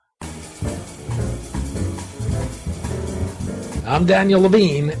I'm Daniel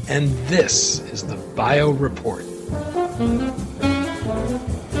Levine, and this is the Bio Report.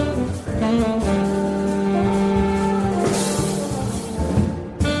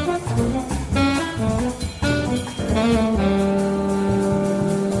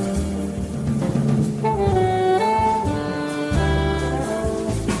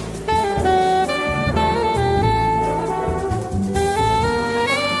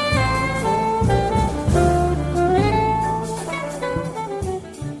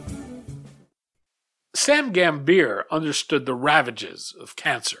 Sam Gambhir understood the ravages of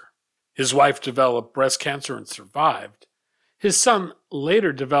cancer. His wife developed breast cancer and survived. His son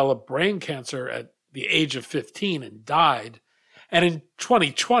later developed brain cancer at the age of 15 and died. And in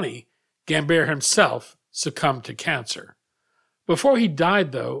 2020, Gambhir himself succumbed to cancer. Before he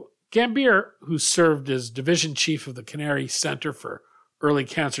died, though, Gambhir, who served as division chief of the Canary Center for Early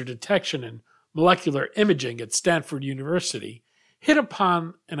Cancer Detection and Molecular Imaging at Stanford University, hit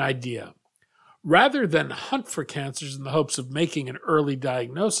upon an idea. Rather than hunt for cancers in the hopes of making an early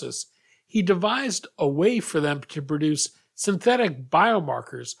diagnosis, he devised a way for them to produce synthetic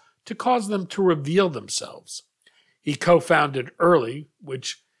biomarkers to cause them to reveal themselves. He co-founded Earli,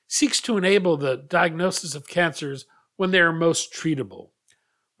 which seeks to enable the diagnosis of cancers when they are most treatable.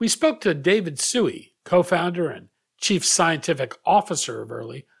 We spoke to David Suhy, co-founder and chief scientific officer of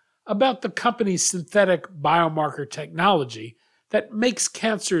Earli, about the company's synthetic biomarker technology that makes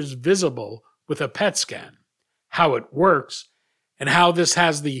cancers visible with a PET scan, how it works, and how this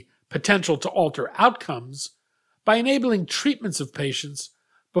has the potential to alter outcomes by enabling treatments of patients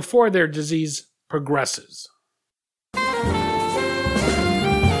before their disease progresses.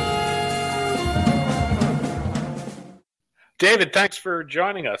 David, thanks for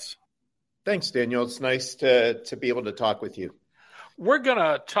joining us. Thanks, Daniel. It's nice to be able to talk with you. We're going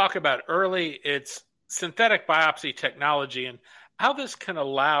to talk about Earli, its synthetic biopsy technology, and how this can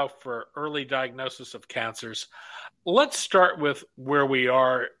allow for early diagnosis of cancers. Let's start with where we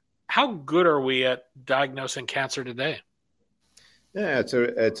are. How good are we at diagnosing cancer today? Yeah,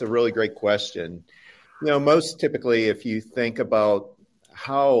 it's a really great question. Most typically, if you think about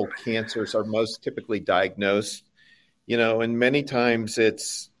how cancers are most typically diagnosed, and many times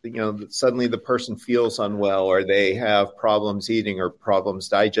it's, suddenly the person feels unwell or they have problems eating or problems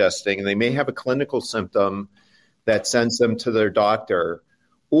digesting, and they may have a clinical symptom that sends them to their doctor.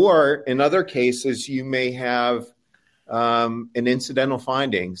 Or in other cases, you may have an incidental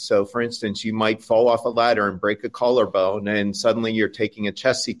finding. So for instance, you might fall off a ladder and break a collarbone, and suddenly you're taking a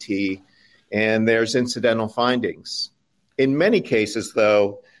chest CT and there's incidental findings. In many cases,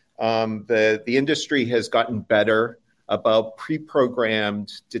 though, the industry has gotten better about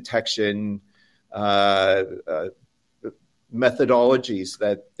pre-programmed detection methodologies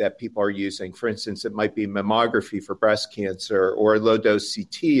that people are using. For instance, it might be mammography for breast cancer or low-dose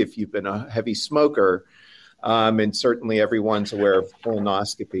CT if you've been a heavy smoker, and certainly everyone's aware of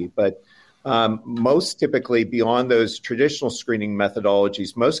colonoscopy. But most typically, beyond those traditional screening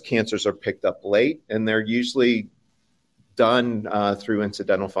methodologies, most cancers are picked up late, and they're usually done through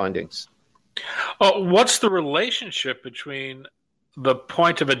incidental findings. What's the relationship between the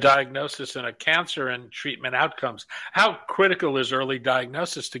point of a diagnosis in a cancer and treatment outcomes? How critical is early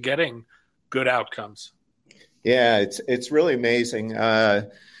diagnosis to getting good outcomes? Yeah, it's really amazing.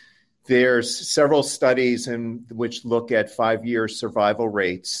 There's several studies which look at 5-year survival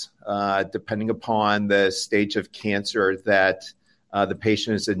rates, depending upon the stage of cancer that the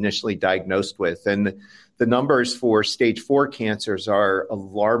patient is initially diagnosed with. And the numbers for stage 4 cancers are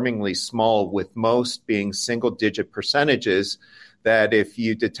alarmingly small, with most being single-digit percentages, that if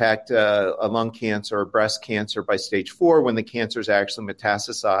you detect a lung cancer or breast cancer by stage 4, when the cancer is actually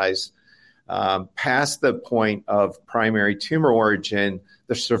metastasized past the point of primary tumor origin,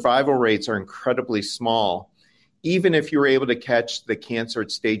 the survival rates are incredibly small. Even if you're able to catch the cancer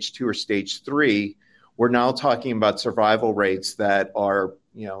at stage 2 or stage 3, we're now talking about survival rates that are,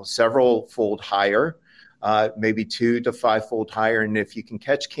 several-fold higher, maybe 2 to 5-fold higher. And if you can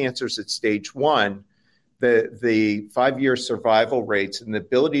catch cancers at stage 1, the 5-year survival rates and the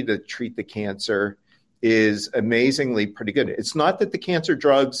ability to treat the cancer is amazingly pretty good. It's not that the cancer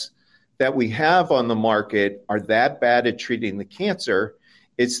drugs that we have on the market are that bad at treating the cancer.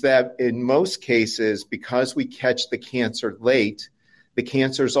 It's that in most cases, because we catch the cancer late, the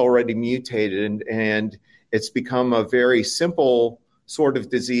cancer is already mutated and it's become a very simple sort of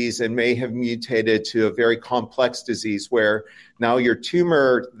disease and may have mutated to a very complex disease where now your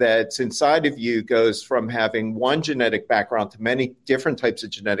tumor that's inside of you goes from having one genetic background to many different types of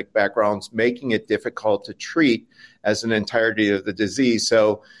genetic backgrounds, making it difficult to treat as an entirety of the disease.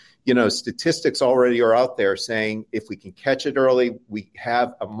 So, statistics already are out there saying if we can catch it early, we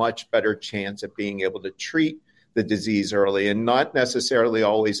have a much better chance at being able to treat the disease early and not necessarily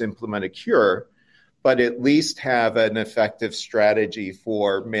always implement a cure, but at least have an effective strategy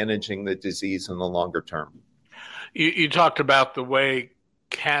for managing the disease in the longer term. You talked about the way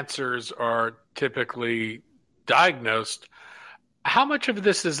cancers are typically diagnosed. How much of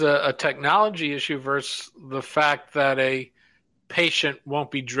this is a technology issue versus the fact that a patient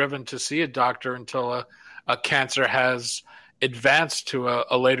won't be driven to see a doctor until a cancer has advanced to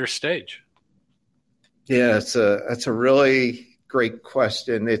a later stage? Yeah, that's a really great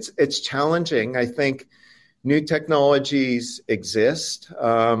question. It's challenging. I think new technologies exist.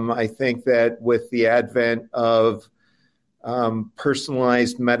 I think that with the advent of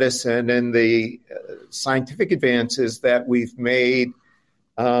personalized medicine and the scientific advances that we've made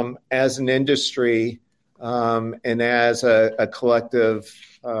as an industry and as a collective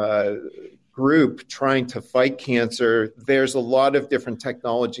group trying to fight cancer, there's a lot of different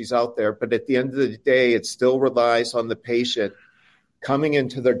technologies out there. But at the end of the day, it still relies on the patient coming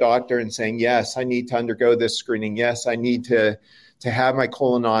into their doctor and saying, yes, I need to undergo this screening. Yes, I need to have my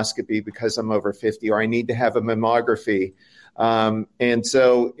colonoscopy because I'm over 50, or I need to have a mammography. And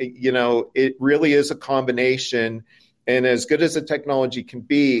so, it really is a combination. And as good as the technology can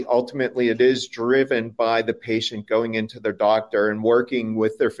be, ultimately it is driven by the patient going into their doctor and working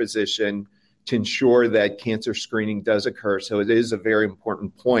with their physician to ensure that cancer screening does occur. So it is a very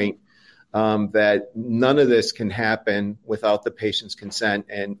important point that none of this can happen without the patient's consent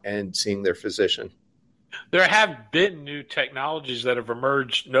and seeing their physician. There have been new technologies that have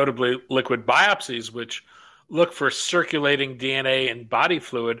emerged, notably liquid biopsies, which look for circulating DNA and body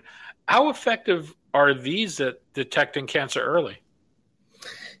fluid. How effective are these at detecting cancer early?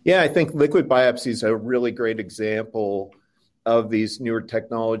 Yeah, I think liquid biopsy is a really great example of these newer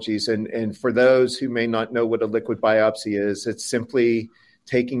technologies. And for those who may not know what a liquid biopsy is, it's simply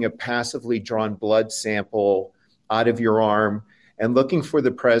taking a passively drawn blood sample out of your arm and looking for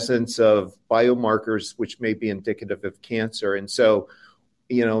the presence of biomarkers which may be indicative of cancer. And so,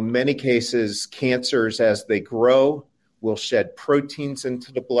 in many cases, cancers, as they grow, will shed proteins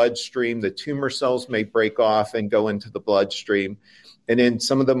into the bloodstream. The tumor cells may break off and go into the bloodstream. And in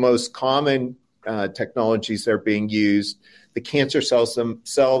some of the most common technologies that are being used, the cancer cells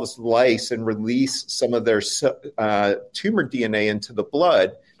themselves lyse and release some of their tumor DNA into the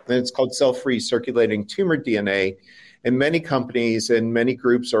blood. And it's called cell-free circulating tumor DNA. And many companies and many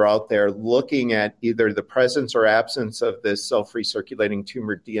groups are out there looking at either the presence or absence of this cell-free circulating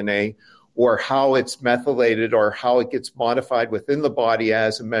tumor DNA, or how it's methylated or how it gets modified within the body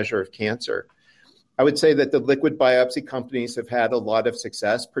as a measure of cancer. I would say that the liquid biopsy companies have had a lot of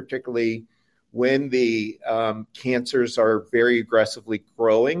success, particularly when the cancers are very aggressively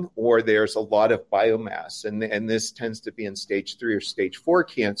growing or there's a lot of biomass. And this tends to be in stage 3 or stage 4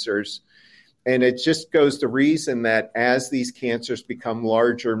 cancers. And it just goes to reason that as these cancers become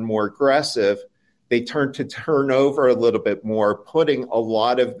larger and more aggressive, they turn over a little bit more, putting a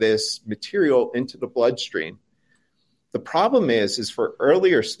lot of this material into the bloodstream. The problem is for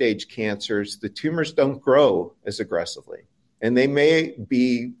earlier stage cancers, the tumors don't grow as aggressively. And they may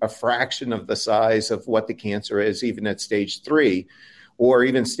be a fraction of the size of what the cancer is, even at stage 3 or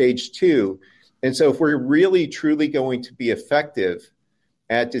even stage 2. And so if we're really, truly going to be effective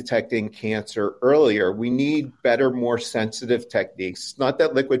at detecting cancer earlier, we need better, more sensitive techniques. Not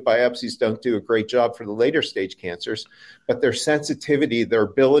that liquid biopsies don't do a great job for the later stage cancers, but their sensitivity, their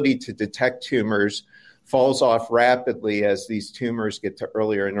ability to detect tumors falls off rapidly as these tumors get to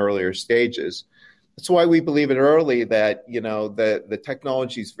earlier and earlier stages. That's why we believe at Earli that, the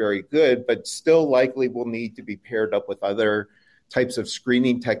technology is very good, but still likely will need to be paired up with other types of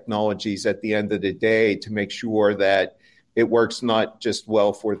screening technologies at the end of the day to make sure that it works not just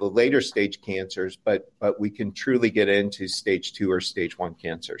well for the later stage cancers, but we can truly get into stage 2 or stage 1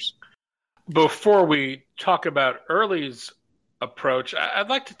 cancers. Before we talk about Earli's approach, I'd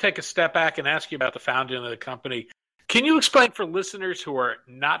like to take a step back and ask you about the founding of the company. Can you explain for listeners who are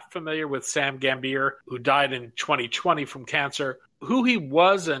not familiar with Sam Gambhir, who died in 2020 from cancer, who he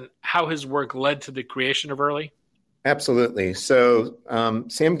was and how his work led to the creation of Earli? Absolutely. So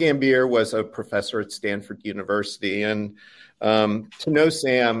Sam Gambhir was a professor at Stanford University. And to know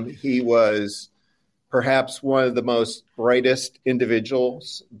Sam, he was perhaps one of the most brightest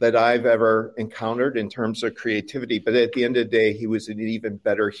individuals that I've ever encountered in terms of creativity. But at the end of the day, he was an even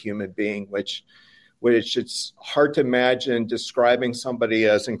better human being, which it's hard to imagine describing somebody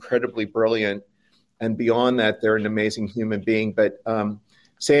as incredibly brilliant. And beyond that, they're an amazing human being. But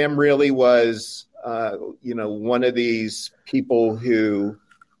Sam really was one of these people who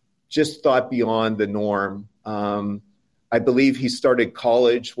just thought beyond the norm. I believe he started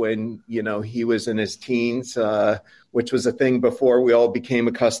college when, he was in his teens, which was a thing before we all became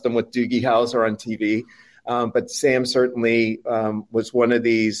accustomed with Doogie Howser on TV. But Sam certainly was one of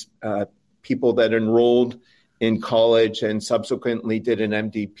these people that enrolled in college and subsequently did an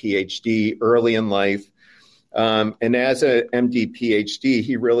MD PhD early in life. And as a MD PhD,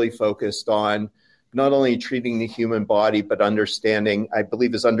 he really focused on not only treating the human body, but understanding, I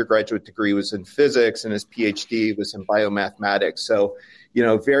believe his undergraduate degree was in physics and his PhD was in biomathematics. So,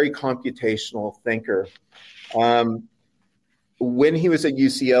 very computational thinker. When he was at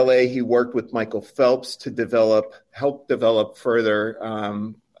UCLA, he worked with Michael Phelps to help develop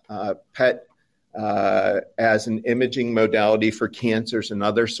further PET as an imaging modality for cancers and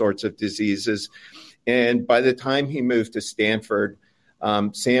other sorts of diseases. And by the time he moved to Stanford,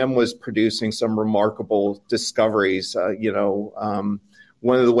 Sam was producing some remarkable discoveries. One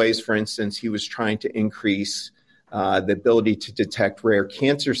of the ways, for instance, he was trying to increase the ability to detect rare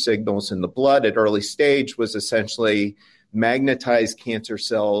cancer signals in the blood at early stage was essentially magnetize cancer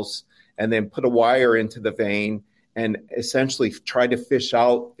cells and then put a wire into the vein and essentially try to fish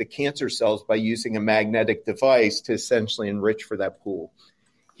out the cancer cells by using a magnetic device to essentially enrich for that pool.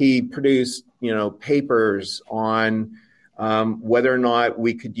 He produced, papers on whether or not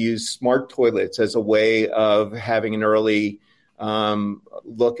we could use smart toilets as a way of having an early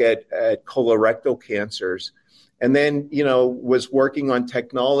look at colorectal cancers. And then, was working on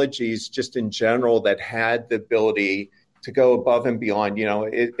technologies just in general that had the ability to go above and beyond.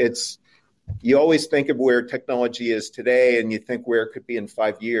 You always think of where technology is today and you think where it could be in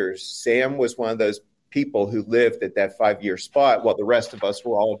 5 years. Sam was one of those people who lived at that 5-year spot while the rest of us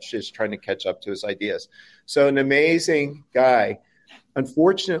were all just trying to catch up to his ideas. So an amazing guy.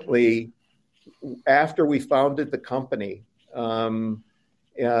 Unfortunately, after we founded the company, Sam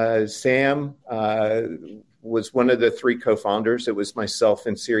was one of the 3 co-founders. It was myself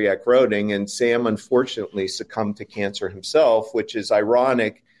and Cyriac Roding, and Sam unfortunately succumbed to cancer himself, which is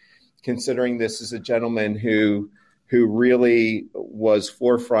ironic considering this is a gentleman who really was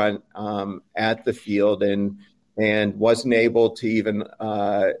forefront at the field and wasn't able to even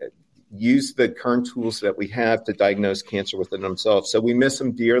use the current tools that we have to diagnose cancer within himself. So we miss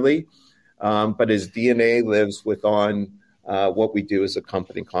him dearly, but his DNA lives within what we do as a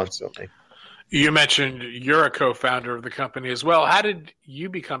company constantly. You mentioned you're a co-founder of the company as well. How did you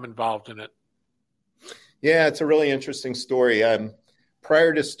become involved in it? Yeah, it's a really interesting story.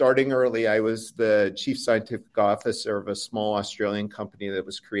 Prior to starting Earli, I was the chief scientific officer of a small Australian company that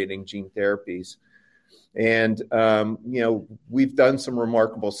was creating gene therapies. And, we've done some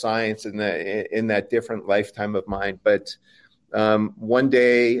remarkable science in that different lifetime of mine. But one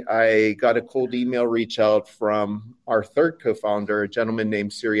day I got a cold email reach out from our third co-founder, a gentleman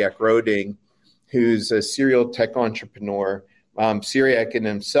named Cyriac Roding, who's a serial tech entrepreneur. Cyriac in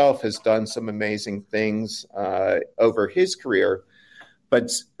himself has done some amazing things over his career.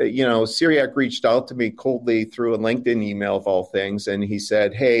 But, Cyriac reached out to me coldly through a LinkedIn email of all things. And he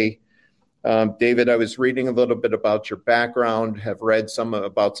said, hey, David, I was reading a little bit about your background, have read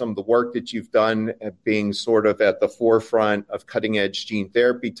about some of the work that you've done at being sort of at the forefront of cutting edge gene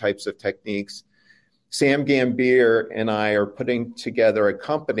therapy types of techniques. Sam Gambhir and I are putting together a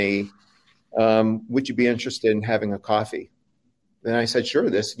company. Would you be interested in having a coffee? And I said, sure,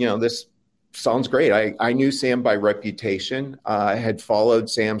 this sounds great. I knew Sam by reputation. I had followed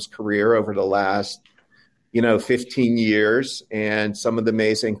Sam's career over the last, 15 years and some of the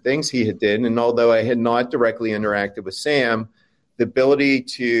amazing things he had done. And although I had not directly interacted with Sam, the ability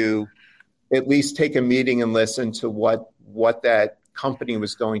to at least take a meeting and listen to what that company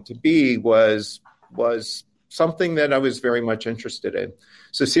was going to be was something that I was very much interested in.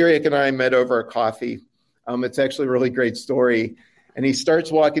 So Cyriac and I met over a coffee. It's actually a really great story. And he starts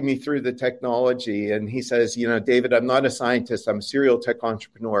walking me through the technology. And he says, David, I'm not a scientist. I'm a serial tech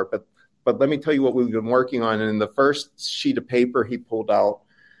entrepreneur. But let me tell you what we've been working on. And the first sheet of paper he pulled out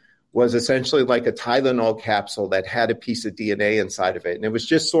was essentially like a Tylenol capsule that had a piece of DNA inside of it. And it was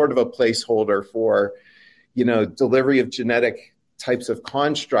just sort of a placeholder for, delivery of genetic types of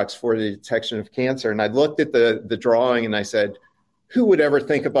constructs for the detection of cancer. And I looked at the drawing and I said, who would ever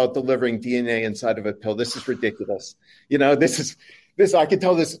think about delivering DNA inside of a pill? This is ridiculous. I could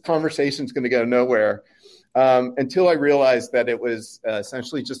tell this conversation is going to go nowhere until I realized that it was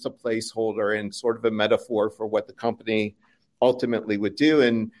essentially just a placeholder and sort of a metaphor for what the company ultimately would do.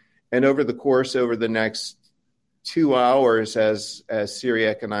 And over the next 2 hours, as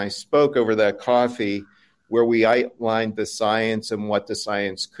Cyriac and I spoke over that coffee, where we outlined the science and what the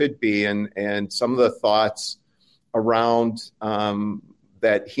science could be and some of the thoughts around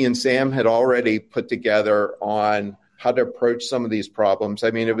that he and Sam had already put together on how to approach some of these problems. I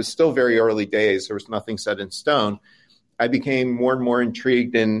mean, it was still very early days. There was nothing set in stone. I became more and more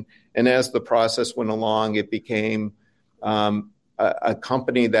intrigued, and as the process went along, it became a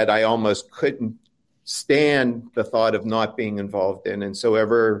company that I almost couldn't stand the thought of not being involved in. And so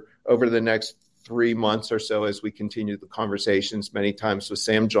over the next 3 months or so, as we continued the conversations, many times with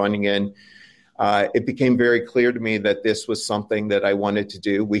Sam joining in, it became very clear to me that this was something that I wanted to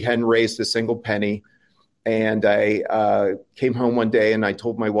do. We hadn't raised a single penny. And I came home one day and I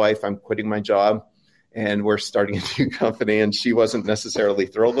told my wife, I'm quitting my job and we're starting a new company. And she wasn't necessarily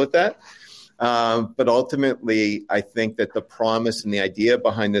thrilled with that. But ultimately, I think that the promise and the idea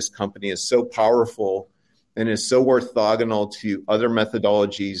behind this company is so powerful and is so orthogonal to other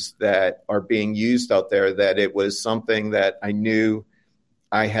methodologies that are being used out there that it was something that I knew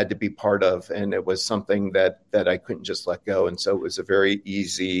I had to be part of. And it was something that I couldn't just let go. And so it was a very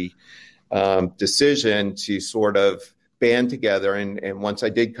easy decision to sort of band together. And once I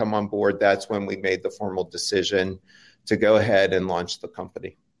did come on board, that's when we made the formal decision to go ahead and launch the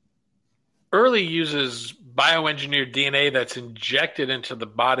company. Earli uses bioengineered DNA that's injected into the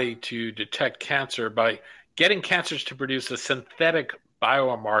body to detect cancer by getting cancers to produce a synthetic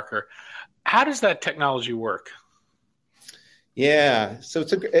biomarker. How does that technology work? Yeah, so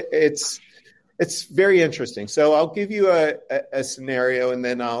it's very interesting. So I'll give you a scenario, and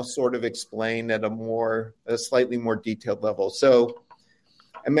then I'll sort of explain at a slightly more detailed level. So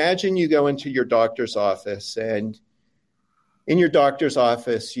imagine you go into your doctor's office, and in your doctor's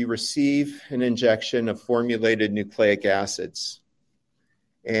office, you receive an injection of formulated nucleic acids.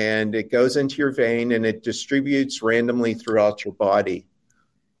 And it goes into your vein, and it distributes randomly throughout your body.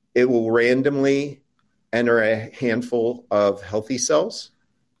 It will randomly enter a handful of healthy cells,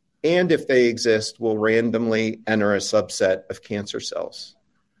 and if they exist, will randomly enter a subset of cancer cells.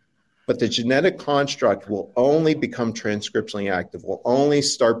 But the genetic construct will only become transcriptionally active, will only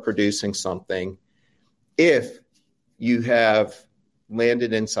start producing something if you have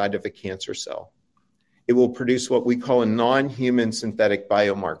landed inside of a cancer cell. It will produce what we call a non-human synthetic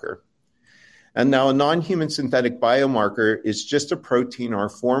biomarker. And now a non-human synthetic biomarker is just a protein or a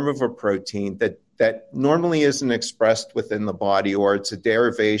form of a protein that normally isn't expressed within the body, or it's a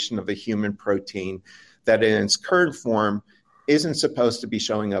derivation of a human protein that in its current form isn't supposed to be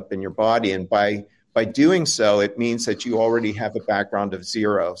showing up in your body. And by doing so, it means that you already have a background of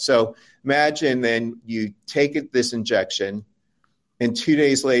 0. So imagine then you take this injection, and 2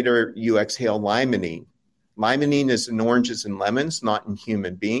 days later you exhale limonene. Limonene is in oranges and lemons, not in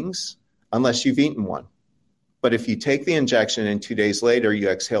human beings, unless you've eaten one. But if you take the injection and 2 days later you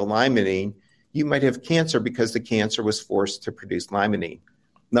exhale limonene, you might have cancer because the cancer was forced to produce limonene.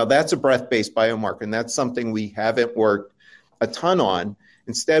 Now, that's a breath-based biomarker, and that's something we haven't worked a ton on.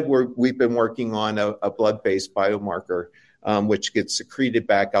 Instead, we've been working on a blood-based biomarker, which gets secreted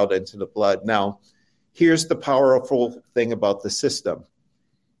back out into the blood. Now, here's the powerful thing about the system.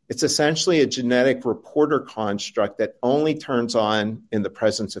 It's essentially a genetic reporter construct that only turns on in the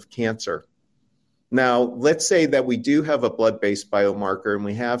presence of cancer. Now, let's say that we do have a blood-based biomarker and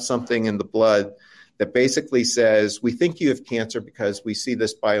we have something in the blood that basically says, we think you have cancer because we see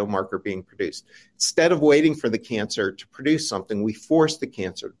this biomarker being produced. Instead of waiting for the cancer to produce something, we force the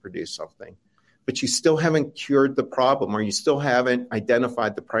cancer to produce something. But you still haven't cured the problem, or you still haven't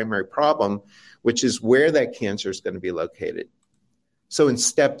identified the primary problem, which is where that cancer is going to be located. So in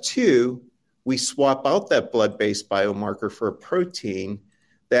step 2, we swap out that blood-based biomarker for a protein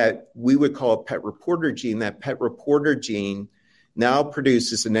that we would call a PET reporter gene. That PET reporter gene now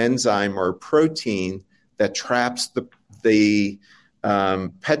produces an enzyme or a protein that traps the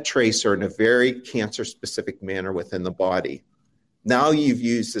PET tracer in a very cancer-specific manner within the body. Now you've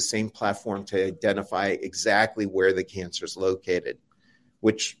used the same platform to identify exactly where the cancer is located,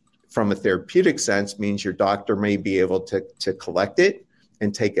 which from a therapeutic sense means your doctor may be able to collect it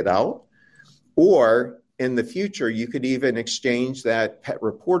and take it out. Or in the future, you could even exchange that PET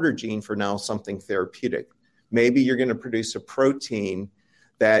reporter gene for now something therapeutic. Maybe you're going to produce a protein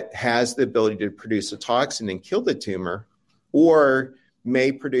that has the ability to produce a toxin and kill the tumor, or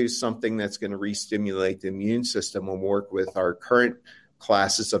may produce something that's going to re-stimulate the immune system and work with our current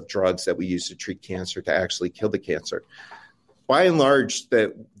classes of drugs that we use to treat cancer to actually kill the cancer. By and large,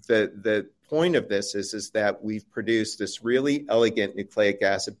 the point of this is that we've produced this really elegant nucleic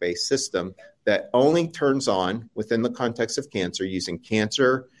acid-based system that only turns on within the context of cancer using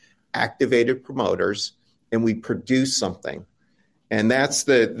cancer-activated promoters, and we produce something. And that's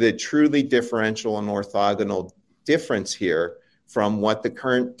the truly differential and orthogonal difference here from what the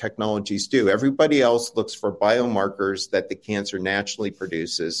current technologies do. Everybody else looks for biomarkers that the cancer naturally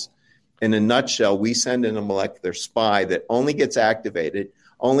produces. In a nutshell, we send in a molecular spy that only gets activated,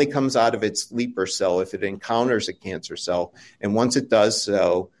 only comes out of its sleeper cell if it encounters a cancer cell. And once it does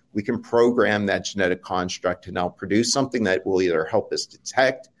so, we can program that genetic construct to now produce something that will either help us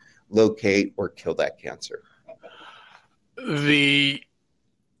detect, locate, or kill that cancer. The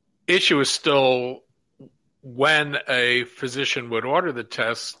issue is still when a physician would order the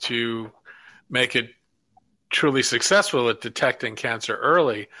test to make it truly successful at detecting cancer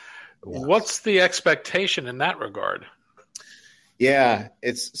early. Yes. What's the expectation in that regard? Yeah,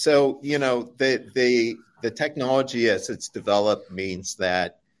 it's so, the technology as it's developed means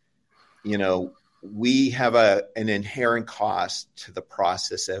that, we have an inherent cost to the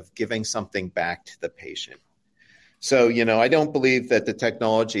process of giving something back to the patient. So, I don't believe that the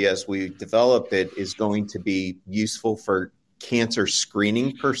technology as we develop it is going to be useful for cancer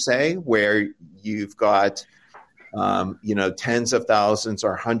screening per se, where you've got, tens of thousands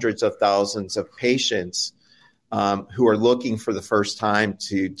or hundreds of thousands of patients who are looking for the first time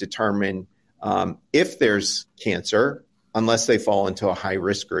to determine if there's cancer, unless they fall into a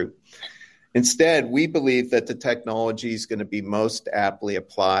high-risk group. Instead, we believe that the technology is going to be most aptly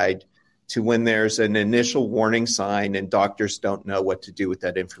applied to when there's an initial warning sign and doctors don't know what to do with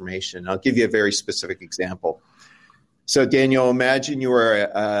that information. I'll give you a very specific example. So, Daniel, imagine you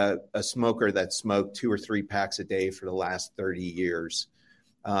were a smoker that smoked 2 or 3 packs a day for the last 30 years.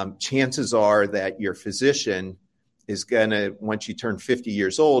 Chances are that your physician is going to, once you turn 50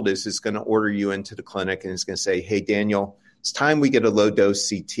 years old, is going to order you into the clinic and is going to say, hey, Daniel, it's time we get a low-dose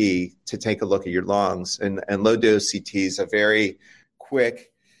CT to take a look at your lungs. And low-dose CT is a very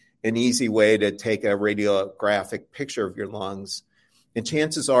quick and easy way to take a radiographic picture of your lungs. And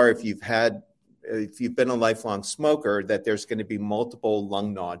chances are, if you've been a lifelong smoker, that there's going to be multiple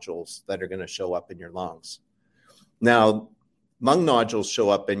lung nodules that are going to show up in your lungs. Now, lung nodules show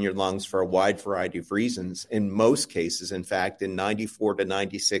up in your lungs for a wide variety of reasons. In most cases, in fact, in 94 to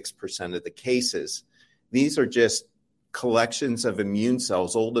 96% of the cases, these are just collections of immune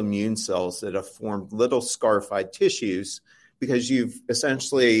cells, old immune cells that have formed little scarified tissues because you've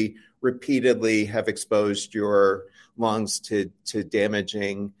essentially repeatedly have exposed your lungs to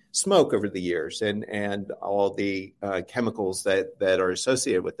damaging smoke over the years and all the chemicals that are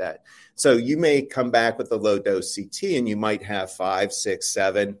associated with that. So you may come back with a low-dose CT and you might have 5, 6,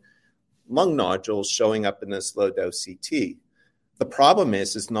 7 lung nodules showing up in this low-dose CT. The problem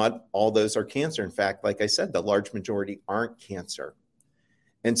is not all those are cancer. In fact, like I said, the large majority aren't cancer.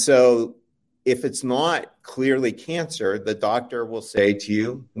 And so if it's not clearly cancer, the doctor will say to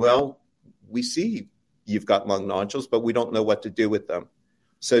you, well, we see you've got lung nodules, but we don't know what to do with them.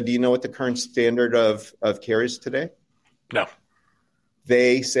 So do you know what the current standard of care is today? No.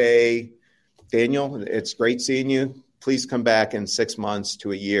 They say, Daniel, it's great seeing you. Please come back in 6 months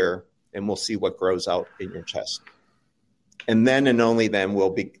to a year, and we'll see what grows out in your chest. And then and only then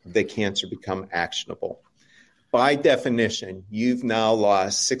will the cancer become actionable. By definition, you've now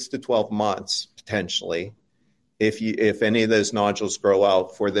lost 6 to 12 months, potentially, if any of those nodules grow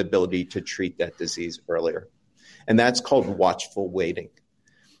out for the ability to treat that disease earlier. And that's called watchful waiting.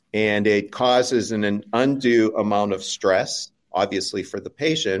 And it causes an undue amount of stress, obviously, for the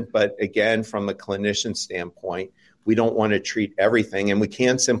patient. But again, from a clinician standpoint, we don't want to treat everything. And we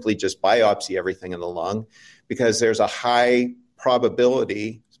can't simply just biopsy everything in the lung because there's a high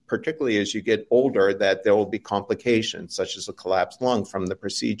probability, particularly as you get older, that there will be complications, such as a collapsed lung from the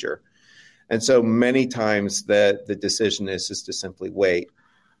procedure. And so many times the decision is to simply wait.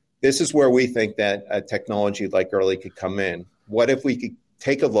 This is where we think that a technology like Earli could come in. What if we could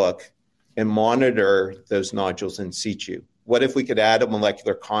take a look and monitor those nodules in situ? What if we could add a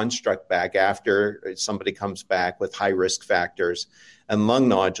molecular construct back after somebody comes back with high risk factors and lung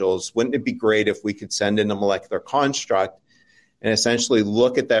nodules? Wouldn't it be great if we could send in a molecular construct and essentially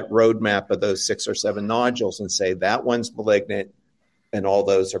look at that roadmap of those 6 or 7 nodules and say that one's malignant and all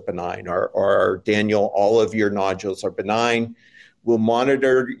those are benign, or Daniel, all of your nodules are benign. We'll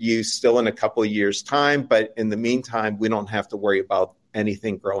monitor you still in a couple of years' time, but in the meantime, we don't have to worry about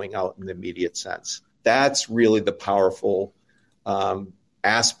anything growing out in the immediate sense. That's really the powerful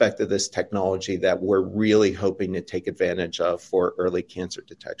aspect of this technology that we're really hoping to take advantage of for early cancer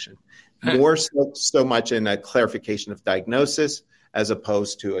detection. More so much in a clarification of diagnosis as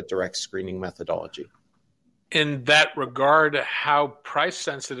opposed to a direct screening methodology. In that regard, how price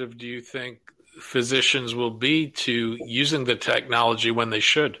sensitive do you think physicians will be to using the technology when they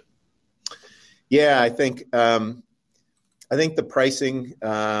should? Yeah, I think the pricing,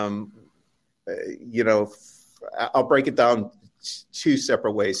 I'll break it down two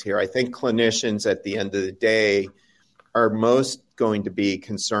separate ways here. I think clinicians at the end of the day are most going to be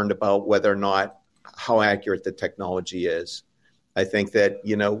concerned about whether or not how accurate the technology is. I think that,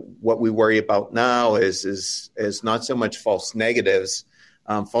 what we worry about now is not so much false negatives.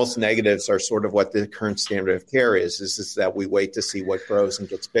 False negatives are sort of what the current standard of care is that we wait to see what grows and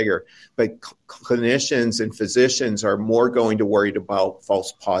gets bigger. But clinicians and physicians are more going to worry about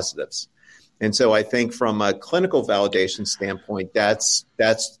false positives. And so I think from a clinical validation standpoint, that's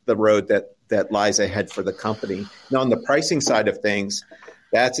the road that lies ahead for the company. Now, on the pricing side of things,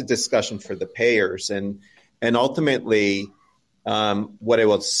 that's a discussion for the payers. And ultimately, what I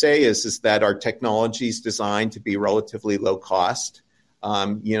will say is that our technology is designed to be relatively low cost.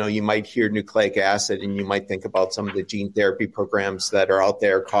 You might hear nucleic acid and you might think about some of the gene therapy programs that are out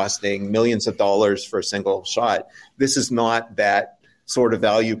there costing millions of dollars for a single shot. This is not that sort of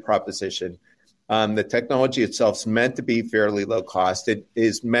value proposition. The technology itself is meant to be fairly low cost. It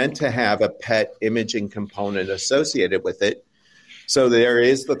is meant to have a PET imaging component associated with it. So there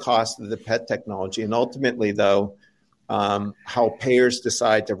is the cost of the PET technology. And ultimately, though, how payers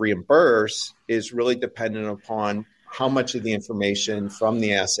decide to reimburse is really dependent upon how much of the information from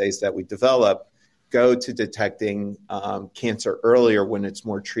the assays that we develop go to detecting cancer earlier when it's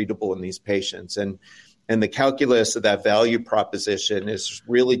more treatable in these patients. And the calculus of that value proposition is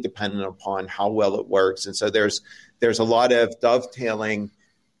really dependent upon how well it works. And so there's a lot of dovetailing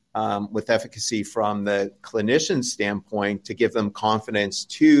with efficacy from the clinician standpoint to give them confidence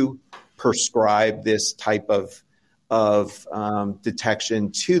to prescribe this type of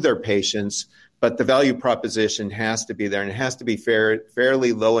detection to their patients. But the value proposition has to be there, and it has to be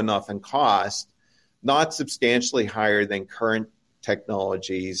fairly low enough in cost, not substantially higher than current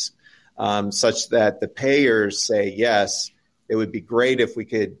technologies, such that the payers say, yes, it would be great if we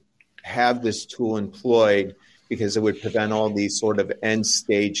could have this tool employed because it would prevent all these sort of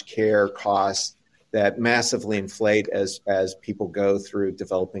end-stage care costs that massively inflate as people go through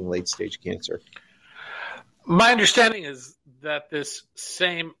developing late-stage cancer. My understanding is that this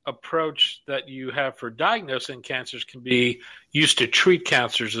same approach that you have for diagnosing cancers can be used to treat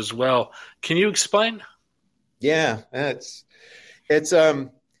cancers as well. Can you explain? Yeah, I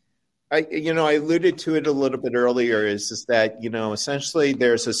alluded to it a little bit earlier, is that, essentially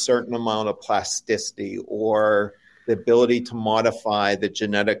there's a certain amount of plasticity or the ability to modify the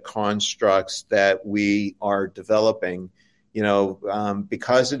genetic constructs that we are developing.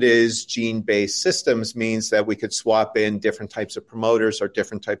 Because it is gene-based systems means that we could swap in different types of promoters or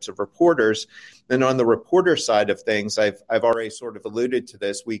different types of reporters. And on the reporter side of things, I've already sort of alluded to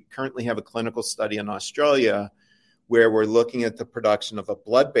this. We currently have a clinical study in Australia where we're looking at the production of a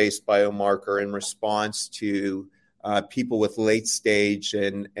blood-based biomarker in response to people with late stage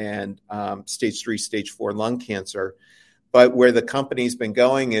and stage 3, stage 4 lung cancer. But where the company's been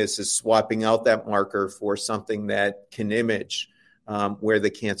going is swapping out that marker for something that can image where the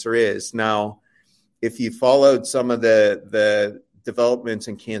cancer is. Now, if you followed some of the developments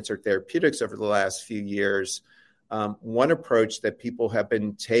in cancer therapeutics over the last few years, one approach that people have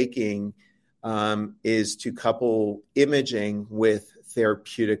been taking is to couple imaging with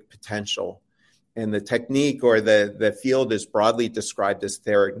therapeutic potential. And the technique or the field is broadly described as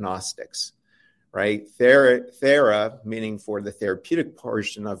theragnostics. Right? Thera, meaning for the therapeutic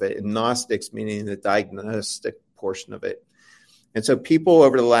portion of it, and gnostics, meaning the diagnostic portion of it. And so people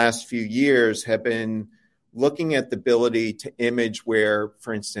over the last few years have been looking at the ability to image where,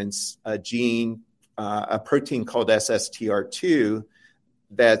 for instance, a protein called SSTR2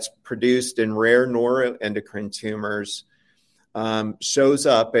 that's produced in rare neuroendocrine tumors shows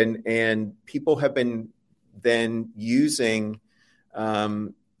up, and people have been then using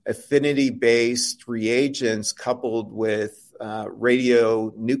affinity-based reagents coupled with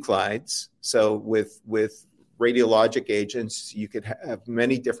radionuclides. So with radiologic agents, you could have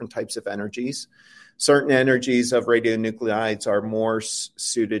many different types of energies. Certain energies of radionuclides are more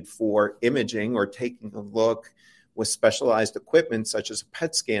suited for imaging or taking a look with specialized equipment such as a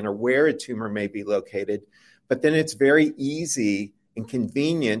PET scanner where a tumor may be located. But then it's very easy and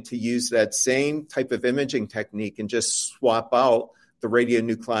convenient to use that same type of imaging technique and just swap out the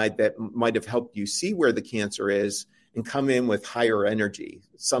radionuclide that might have helped you see where the cancer is and come in with higher energy,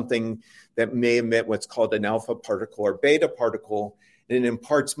 something that may emit what's called an alpha particle or beta particle, and it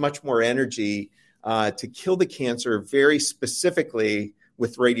imparts much more energy to kill the cancer very specifically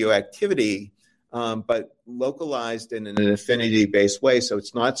with radioactivity, but localized in an affinity-based way. So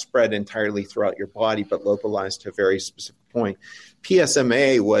it's not spread entirely throughout your body, but localized to a very specific point.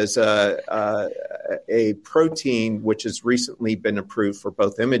 PSMA was a protein which has recently been approved for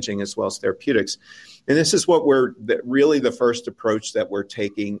both imaging as well as therapeutics. And this is what really the first approach that we're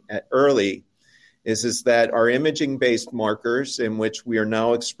taking at Earli is that our imaging-based markers, in which we are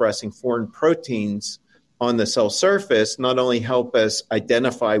now expressing foreign proteins on the cell surface, not only help us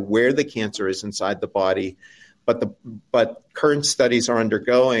identify where the cancer is inside the body, but current studies are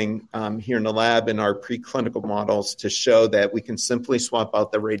undergoing here in the lab in our preclinical models to show that we can simply swap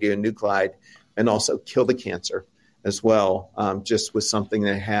out the radionuclide and also kill the cancer as well, just with something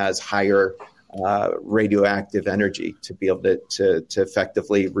that has higher radioactive energy to be able to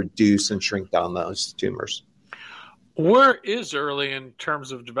effectively reduce and shrink down those tumors. Where is Earli in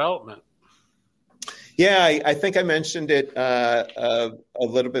terms of development? Yeah, I think I mentioned it a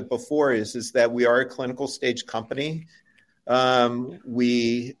little bit before, is that we are a clinical stage company.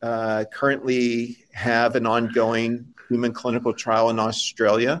 We currently have an ongoing human clinical trial in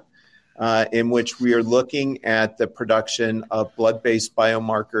Australia in which we are looking at the production of blood-based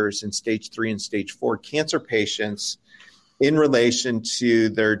biomarkers in stage 3 and stage 4 cancer patients in relation to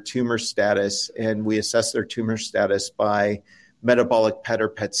their tumor status, and we assess their tumor status by metabolic PET or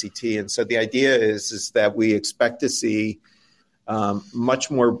PET-CT. And so the idea is that we expect to see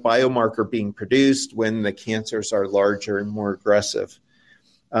much more biomarker being produced when the cancers are larger and more aggressive.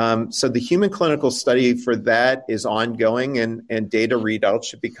 So the human clinical study for that is ongoing, and data readouts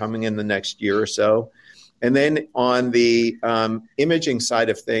should be coming in the next year or so. And then on the imaging side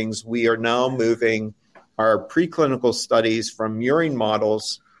of things, we are now moving our preclinical studies from murine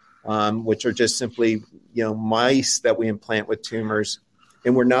models, which are just simply mice that we implant with tumors.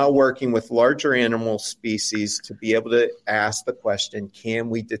 And we're now working with larger animal species to be able to ask the question, can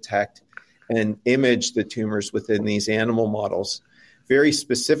we detect and image the tumors within these animal models? Very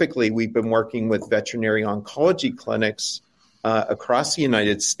specifically, we've been working with veterinary oncology clinics across the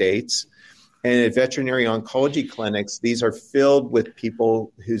United States. And at veterinary oncology clinics, these are filled with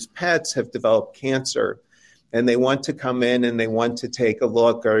people whose pets have developed cancer. And they want to come in and they want to take a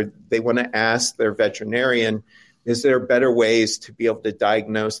look, or they want to ask their veterinarian, is there better ways to be able to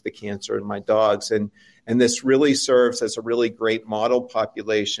diagnose the cancer in my dogs? And this really serves as a really great model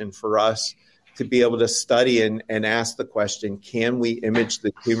population for us to be able to study and ask the question, can we image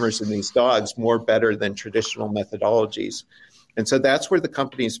the tumors in these dogs more better than traditional methodologies? And so that's where the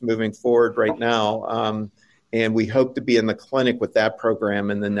company is moving forward right now. And we hope to be in the clinic with that program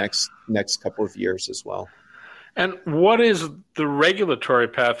in the next couple of years as well. And what is the regulatory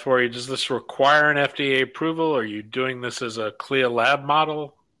path for you? Does this require an FDA approval? Are you doing this as a CLIA lab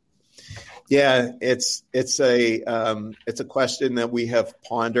model? Yeah, it's a question that we have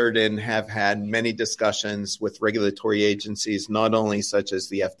pondered and have had many discussions with regulatory agencies, not only such as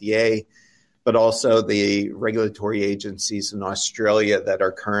the FDA, but also the regulatory agencies in Australia that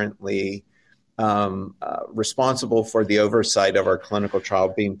are currently responsible for the oversight of our clinical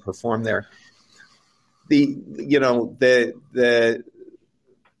trial being performed there. The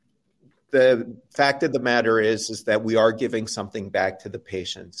fact of the matter is that we are giving something back to the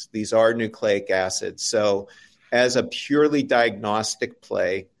patients. These are nucleic acids. So as a purely diagnostic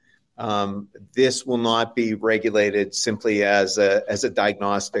play, this will not be regulated simply as a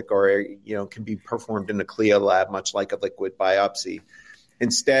diagnostic or can be performed in a CLIA lab, much like a liquid biopsy.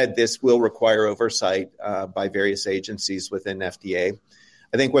 Instead, this will require oversight by various agencies within FDA.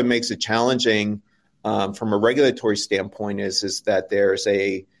 I think what makes it challenging from a regulatory standpoint is that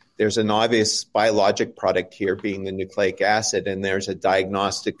there's an obvious biologic product here, being the nucleic acid, and there's a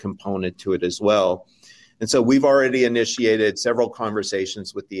diagnostic component to it as well. And so we've already initiated several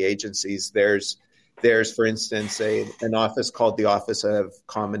conversations with the agencies. There's for instance, an office called the Office of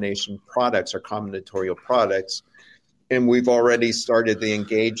Combination Products or Combinatorial Products, and we've already started the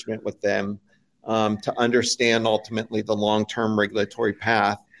engagement with them to understand ultimately the long-term regulatory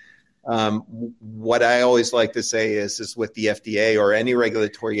path. What I always like to say is with the FDA or any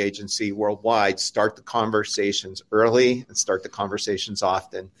regulatory agency worldwide, start the conversations early and start the conversations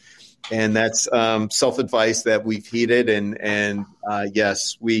often. And that's self-advice that we've heeded. And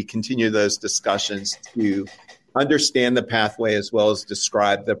yes, we continue those discussions to understand the pathway as well as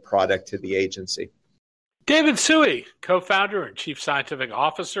describe the product to the agency. David Suhy, co-founder and chief scientific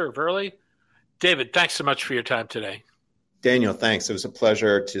officer of Earli. David, thanks so much for your time today. Daniel, thanks. It was a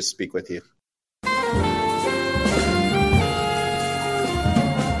pleasure to speak with you.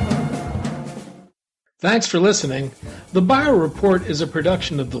 Thanks for listening. The Bio Report is a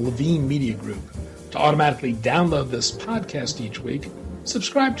production of the Levine Media Group. To automatically download this podcast each week,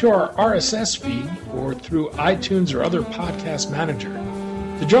 subscribe to our RSS feed or through iTunes or other podcast manager.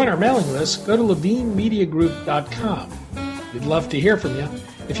 To join our mailing list, go to levinemediagroup.com. We'd love to hear from you.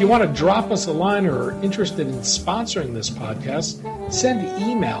 If you want to drop us a line or are interested in sponsoring this podcast, send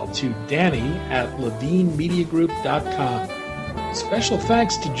email to danny@levinemediagroup.com. Special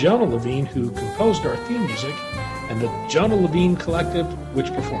thanks to Jonah Levine, who composed our theme music, and the Jonah Levine Collective,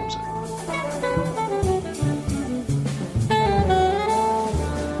 which performs it.